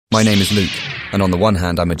My name is Luke, and on the one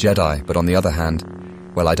hand I'm a Jedi, but on the other hand,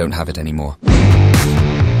 well, I don't have it anymore.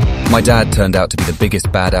 My dad turned out to be the biggest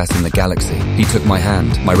badass in the galaxy. He took my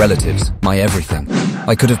hand, my relatives, my everything.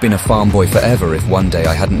 I could have been a farm boy forever if one day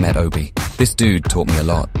I hadn't met Obi. This dude taught me a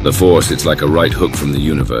lot. The Force, it's like a right hook from the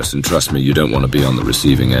universe, and trust me, you don't want to be on the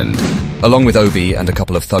receiving end. Along with Obi and a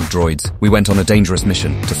couple of thug droids, we went on a dangerous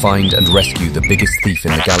mission to find and rescue the biggest thief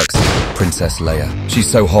in the galaxy, Princess Leia. She's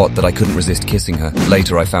so hot that I couldn't resist kissing her.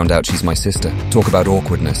 Later I found out she's my sister. Talk about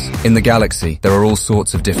awkwardness. In the galaxy, there are all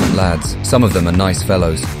sorts of different lads. Some of them are nice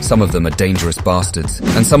fellows, some of them are dangerous bastards,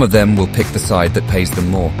 and some of them will pick the side that pays them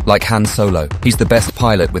more. Like Han Solo. He's the best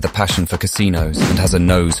pilot with a passion for casinos and has a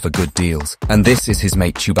nose for good deals. And this is his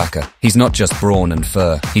mate Chewbacca. He's not just brawn and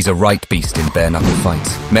fur, he's a right beast in bare-knuckle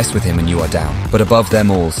fights. Mess with him and you are down. But above them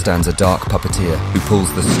all stands a dark puppeteer who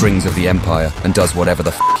pulls the strings of the Empire and does whatever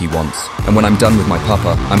the f*** he wants. And when I'm done with my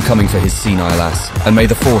papa, I'm coming for his senile ass. And may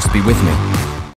the Force be with me.